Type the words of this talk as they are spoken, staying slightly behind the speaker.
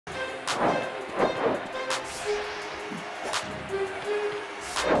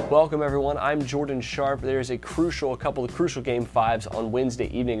Welcome everyone, I'm Jordan Sharp. There's a couple of crucial Game 5s on Wednesday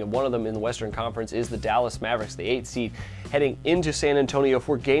evening, and one of them in the Western Conference is the Dallas Mavericks, the 8th seed, heading into San Antonio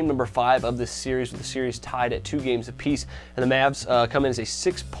for game number 5 of this series, with the series tied at 2 games apiece. And the Mavs come in as a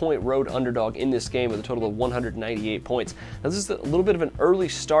 6-point road underdog in this game with a total of 198 points. Now this is a little bit of an early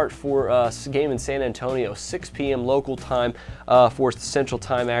start for a game in San Antonio, 6 p.m. local time for Central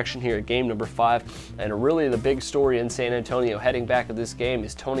Time action here at game number 5. And really the big story in San Antonio heading back to this game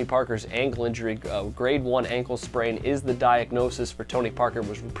is Tony Parker's ankle injury. Grade 1 ankle sprain is the diagnosis for Tony Parker.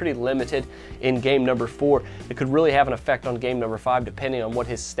 Was pretty limited in game number 4. It could really have an effect on game number 5 depending on what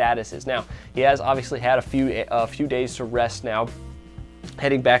his status is. Now, he has obviously had a few days to rest now,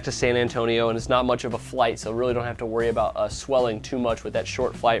 heading back to San Antonio, and it's not much of a flight, so really don't have to worry about swelling too much with that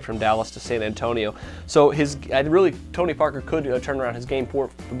short flight from Dallas to San Antonio. So Tony Parker could turn around his game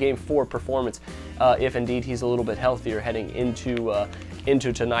 4 performance if indeed he's a little bit healthier heading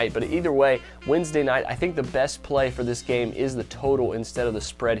into tonight. But either way, Wednesday night, I think the best play for this game is the total instead of the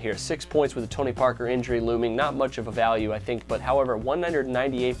spread here. 6 points with the Tony Parker injury looming, not much of a value, I think, but however,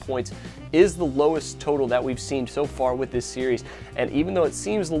 198 points is the lowest total that we've seen so far with this series. And even though it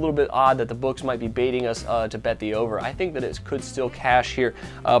seems a little bit odd that the books might be baiting us to bet the over, I think that it could still cash here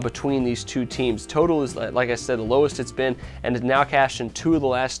between these two teams. Total is, like I said, the lowest it's been, and it's now cashed in 2 of the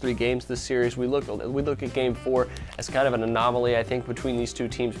last 3 games of this series. We look at game 4 as kind of an anomaly, I think, between these two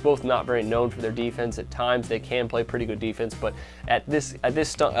teams, both not very known for their defense. At times they can play pretty good defense, but at this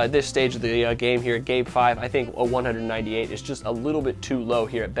stage of the game here at game 5, I think a 198 is just a little bit too low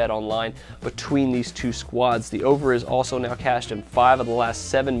here at Bet Online between these two squads. The over is also now cashed in 5 of the last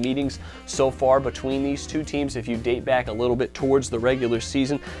 7 meetings so far between these two teams, if you date back a little bit towards the regular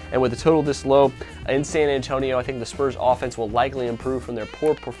season. And with the total this low in San Antonio, I think the Spurs offense will likely improve from their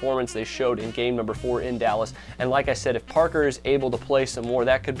poor performance they showed in game number 4 in Dallas. And like I said, if Parker is able to play some more,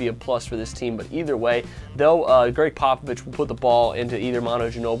 that could be a plus for this team. But either way, though, Greg Popovich will put the ball into either Manu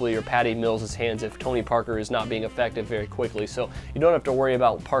Ginobili or Patty Mills' hands if Tony Parker is not being effective very quickly. So you don't have to worry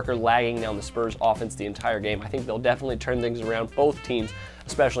about Parker lagging down the Spurs offense the entire game. I think they'll definitely turn things around, both teams,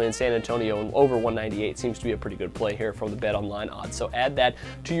 especially in San Antonio, and over 198 seems to be a pretty good play here from the Bet Online odds. So add that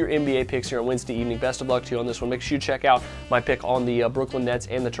to your NBA picks here on Wednesday evening. Best of luck to you on this one. Make sure you check out my pick on the Brooklyn Nets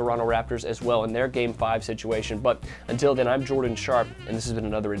and the Toronto Raptors as well in their Game 5 situation. But until then, I'm Jordan Sharp, and this has been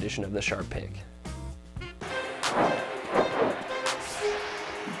another edition of The Sharp Pick.